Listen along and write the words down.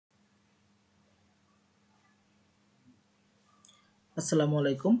আসসালামু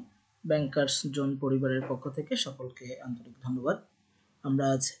আলাইকুম। Bankers zone পরিবারের পক্ষ থেকে সকলকে আন্তরিক ধন্যবাদ। আমরা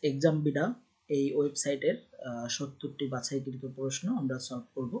আজ এক্সামবিডা এই ওয়েবসাইটের ৭০টি বাছাইকৃত প্রশ্ন আমরা সলভ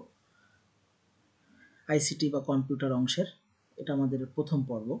করব আইসিটি বা কম্পিউটার অংশের। এটা আমাদের প্রথম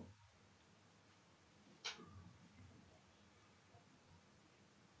পর্ব।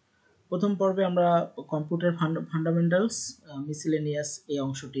 প্রথম পর্বে আমরা কম্পিউটার ফান্ডামেন্টালস মিসেলেনিয়াস এই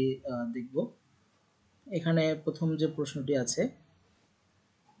অংশটি দেখব। এখানে প্রথম যে প্রশ্নটি আছে,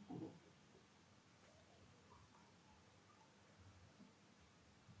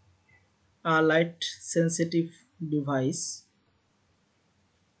 a light sensitive device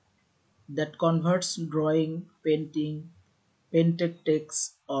that converts drawing, painted text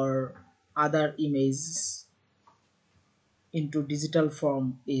or other images into digital form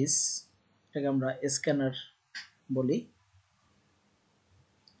is, এটাকে আমরা স্ক্যানার বলি।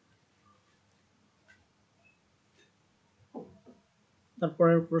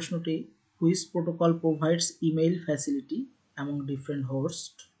 তারপরের প্রশ্নটি, which protocol provides email facility among different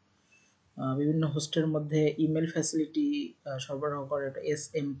host. বিভিন্ন হোস্টের মধ্যে ইমেল ফ্যাসিলিটি সরবরাহ করে এটা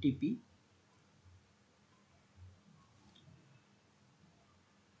এসএমটিপি।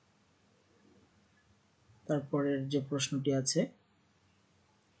 তারপরের যে প্রশ্নটি আছে,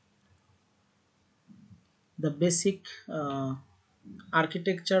 the basic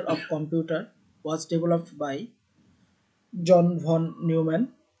architecture of computer was developed by John von Neumann.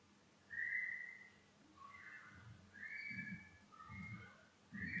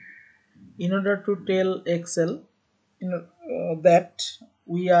 In order to tell Excel that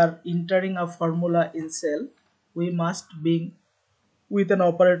we are entering a formula in cell, we must begin with an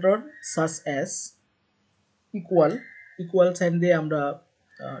operator such as equal sign দিয়ে আমরা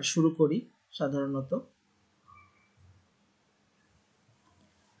শুরু করি সাধারণত।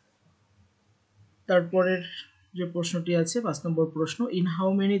 তারপরের যে প্রশ্নটি আছে ৫ নম্বর প্রশ্ন, in how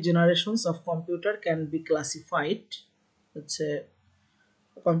many generations of computer can be classified. হচ্ছে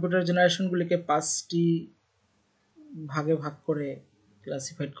কম্পিউটার জেনারেশনগুলিকে ৫টি ভাগে ভাগ করে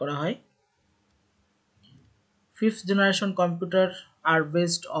ক্লাসিফাইড করা হয়। Fifth generation computer are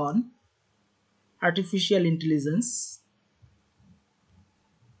based on artificial intelligence.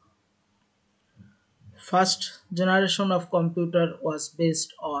 First generation of computer was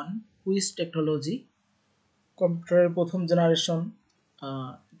based on which technology? কম্পিউটারের প্রথম জেনারেশন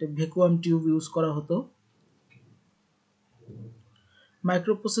ভ্যাকুয়াম টিউব ইউজ করা হতো।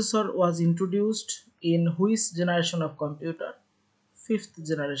 Microprocessor was introduced in which generation of computer? Fifth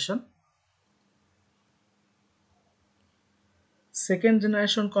generation. Second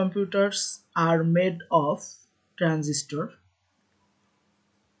generation computers are made of transistor.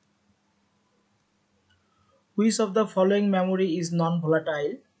 Which of the following memory is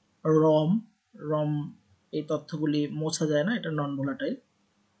non-volatile? ROM এই তথ্যগুলি মোছা যায় না, এটা non volatile.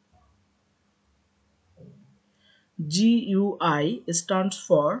 GUI stands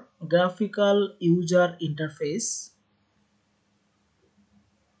for graphical user interface.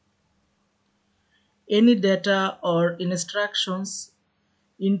 Any data or instructions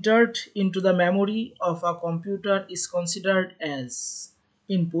entered into the memory of a computer is considered as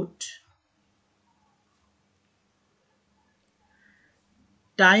input.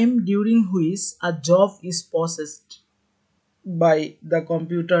 Time during which a job is processed by the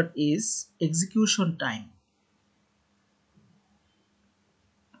computer is execution time.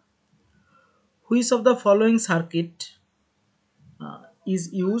 Which of the following circuit is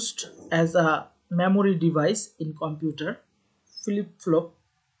used as a memory device in computer? Flip-flop.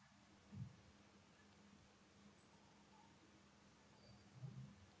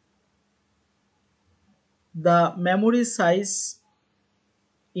 The memory size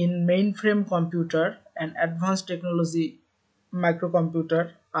in mainframe computer and advanced technology microcomputer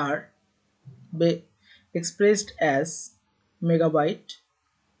are expressed as megabyte.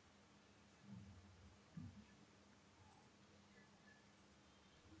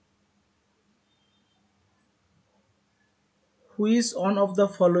 Which one of the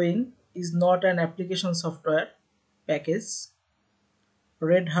following is not an application software package?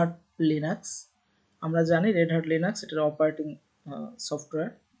 Red Hat Linux. আমরা জানি red hat Linux এটার operating software,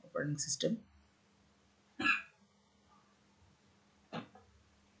 operating system.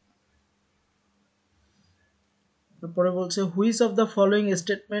 তারপরে বলছে which of the following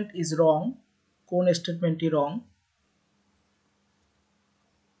statement is wrong. কোন স্টেটমেন্টটি রং?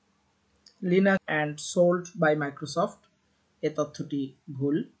 Linux and sold by Microsoft, এ তথ্যটি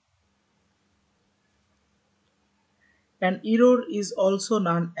ভুল। An error is also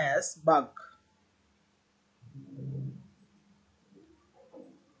known as bug.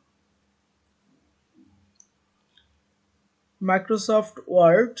 Microsoft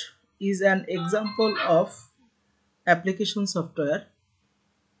Word is an example of application software.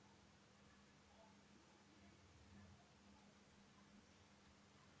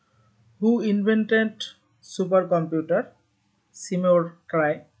 Who invented supercomputer? Seymour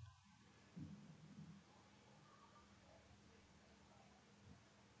Cray.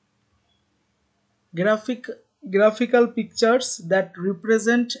 Graphic Graphical pictures that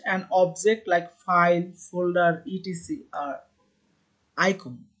represent an object like file, folder, etc. are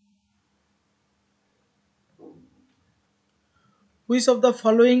icon. Which of the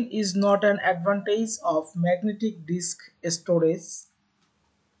following is not an advantage of magnetic disk storage?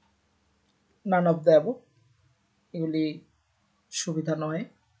 None of the above. এগুলি সুবিধা নয়.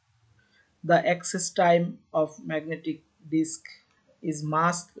 The access time of magnetic disk is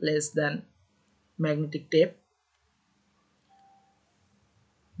much less than magnetic tape.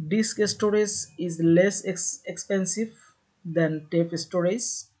 Disk storage is less expensive than tape storage.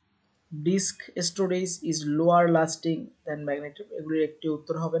 Disk storage is lower lasting than magnetic. এগুলির একটি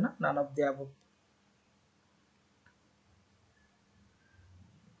উত্তর হবে না. None of the above.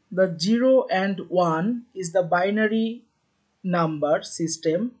 The 0 and 1 is the binary number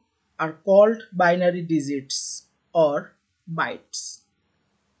system are called binary digits or bytes.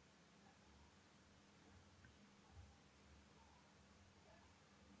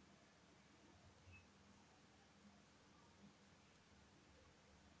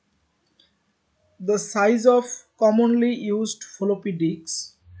 The size of commonly used floppy disks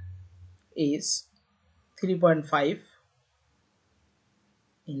is 3.5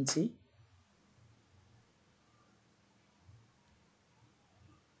 inch.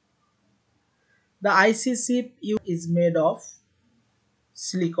 The IC chip is made of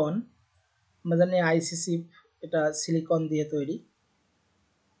silicon. আমরা জানি IC chip এটা silicon দিয়ে তৈরি.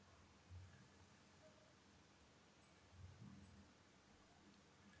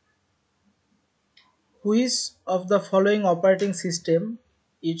 Which of the following operating system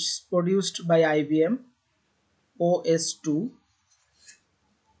is produced by IBM? OS2.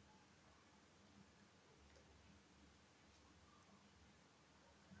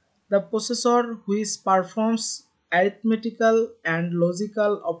 The processor which performs arithmetical and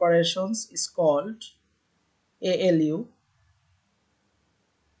logical operations is called ALU.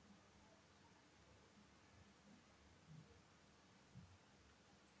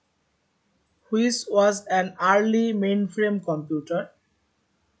 Which was an early mainframe computer?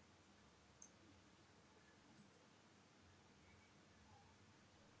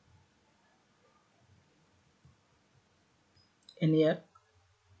 ENIAC.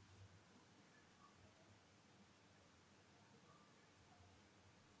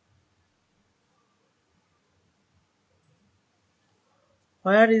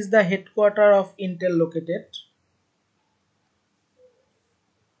 Where is the headquarters of Intel located?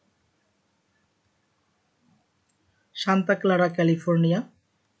 Santa Clara, California.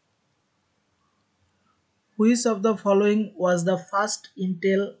 Which of the following was the first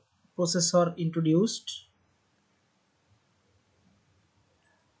Intel processor introduced?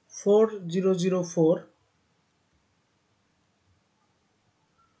 4004.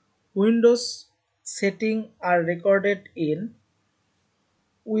 Windows settings are recorded in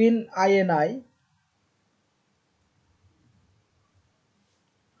WinINI.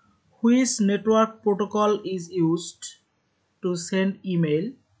 Which network protocol is used to send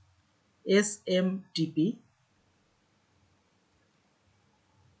email? SMTP.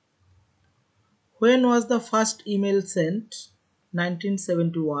 When was the first email sent?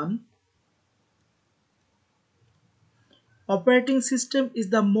 1971. Operating system is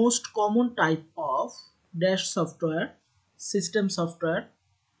the most common type of dash software, system software.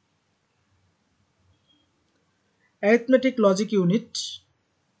 Arithmetic logic unit.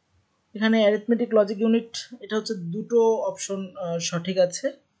 এখানে arithmetic logic unit এটা হচ্ছে দুটো option সঠিক আছে.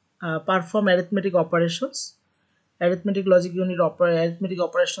 Perform arithmetic operations. arithmetic logic unit arithmetic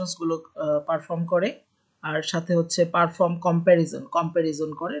operations গুলো perform করে, আর সাথে হচ্ছে পারফর্ম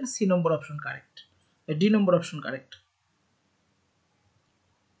কম্প্যারিজন করে. সি নম্বর অপশন কারেক্ট. ডি নম্বর অপশন কারেক্ট.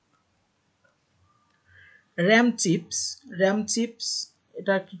 RAM chips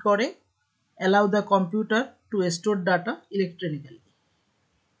এটা কি করে? allow the computer to store data electronically.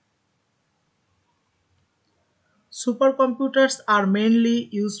 Supercomputers are mainly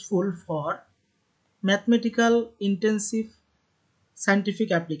useful for mathematical intensive scientific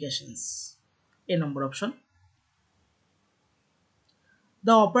applications. A number option.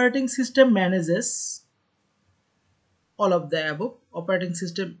 The operating system manages all of the above. Operating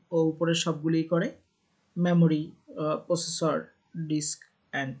system উপরে সবগুলোই করে. Memory, processor, disk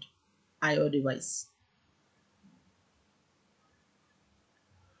and IO device.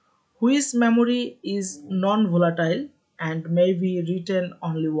 Which memory is non-volatile and may be written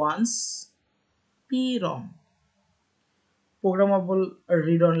only once? PROM, programmable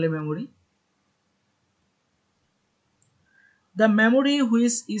read-only memory. The memory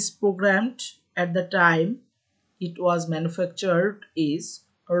which is programmed at the time it was manufactured is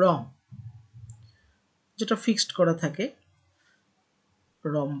ROM, যেটা fixed করা থাকে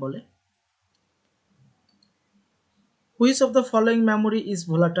ROM বলে। Which of the following memory is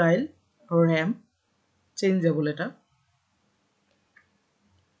volatile? RAM, changeable এটা।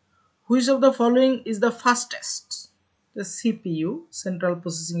 Which of the following is the fastest? The CPU, central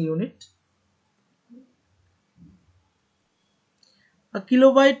processing unit। A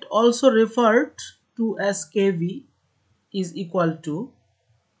kilobyte, also referred to as KB, is equal to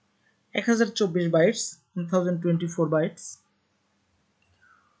 1024 bytes, 1024 bytes.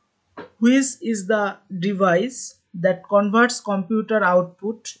 Which is the device that converts computer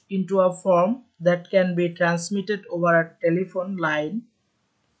output into a form that can be transmitted over a telephone line?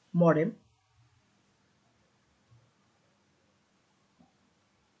 Modem.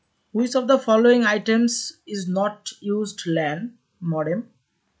 Which of the following items is not used LAN? Modem.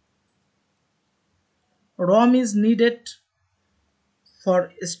 ROM is needed for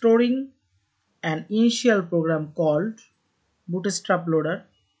storing an initial program called bootstrap loader.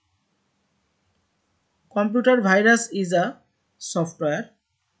 Computer virus is a software.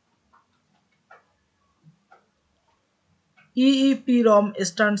 EEPROM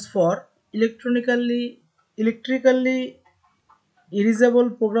stands for electrically erasable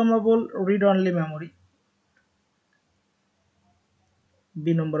programmable read-only memory. B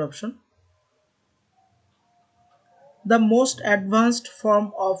number option. The most advanced form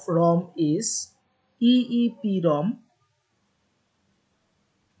of ROM is EEPROM.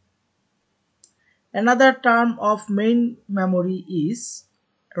 Another term of main memory is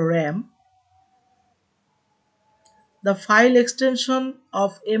RAM. The file extension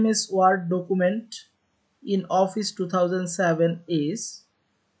of MS Word document in Office 2007 is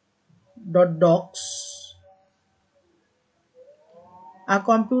 .docs. A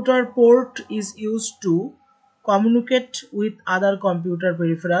computer port is used to communicate with other computer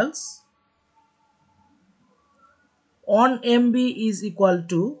peripherals. 1 MB is equal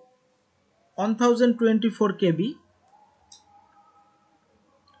to 1024 KB.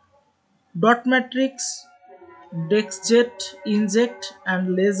 Dot matrix, DexJet, Inkjet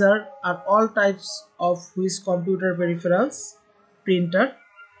and laser are all types of which computer peripherals? Printer.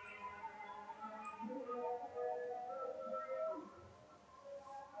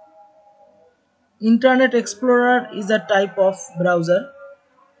 Internet Explorer is a type of browser.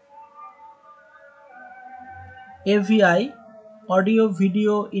 AVI, audio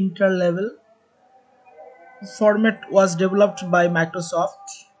video interlevel format was developed by Microsoft.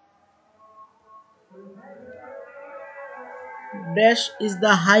 Dash is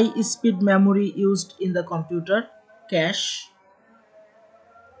the high speed memory used in the computer. Cache.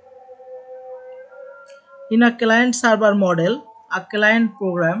 In a client server model, a client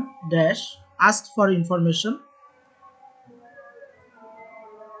program dash asks for information.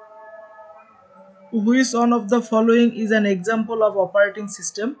 Which one of the following is an example of operating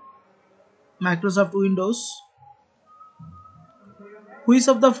system? Microsoft Windows. Which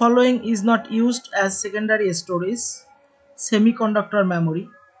of the following is not used as secondary storage? Semiconductor memory.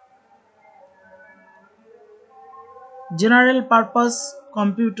 General purpose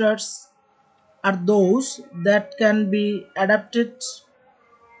computers are those that can be adapted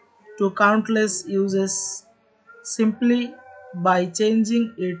to countless uses simply by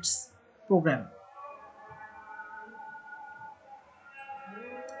changing its program.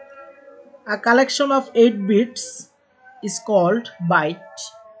 A collection of 8 bits is called byte.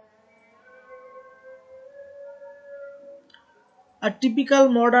 A typical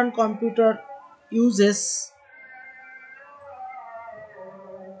modern computer uses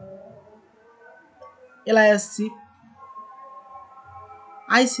LIS chip,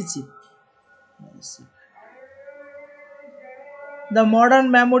 IC chip. The modern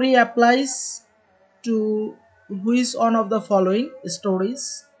memory applies to which one of the following storage?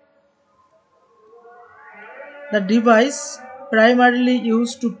 The device primarily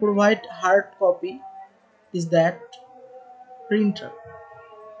used to provide hard copy is that printer.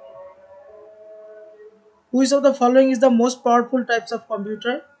 Which of the following is the most powerful types of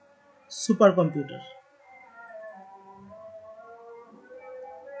computer? Supercomputer.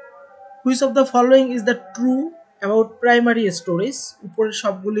 Which of the following is the true about primary storage? উপরের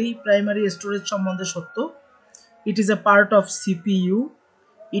সবগুলোই primary storage সম্বন্ধে সত্য। It is a part of CPU.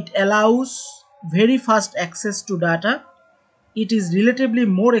 It allows very fast access to data. It is relatively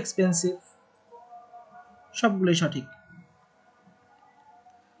more expensive, সবগুলোই সঠিক।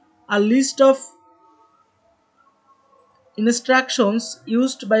 A list of instructions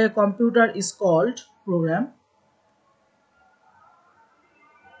used by a computer is called program.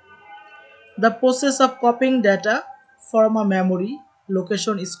 The process of copying data from a memory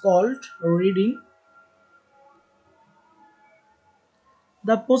location is called reading.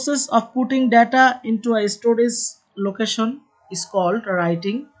 The process of putting data into a storage location is called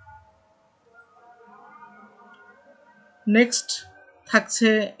writing. Next থাকছে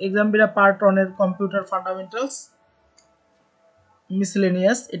Examveda part 1 এর computer fundamentals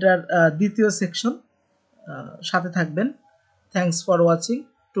miscellaneous, এটার দ্বিতীয় section, সাথে থাকবেন। Thanks for watching.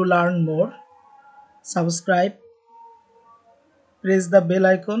 To learn more, subscribe, press the bell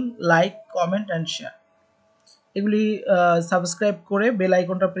icon, like, comment and share. এগুলি subscribe করে bell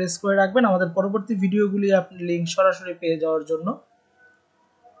আইকনটা press করে রাখবেন আমাদের পরবর্তী ভিডিওগুলি আপনি লিঙ্ক সরাসরি পেয়ে যাওয়ার জন্য।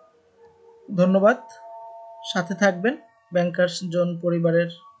 ধন্যবাদ, সাথে থাকবেন ব্যাংকার্স জোন পরিবারের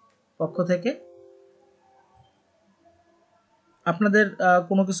পক্ষ থেকে। আপনাদের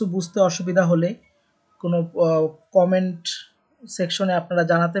কোনো কিছু বুঝতে অসুবিধা হলে কোনো কমেন্ট সেকশনে আপনারা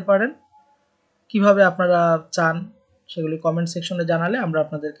জানাতে পারেন। কিভাবে আপনারা চান সেগুলি কমেন্ট সেকশনে জানালে আমরা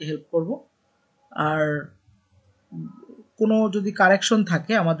আপনাদেরকে হেল্প করব। আর কোনো যদি কারেকশন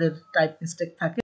থাকে, আমাদের টাইপ মিস্টেক থাকে,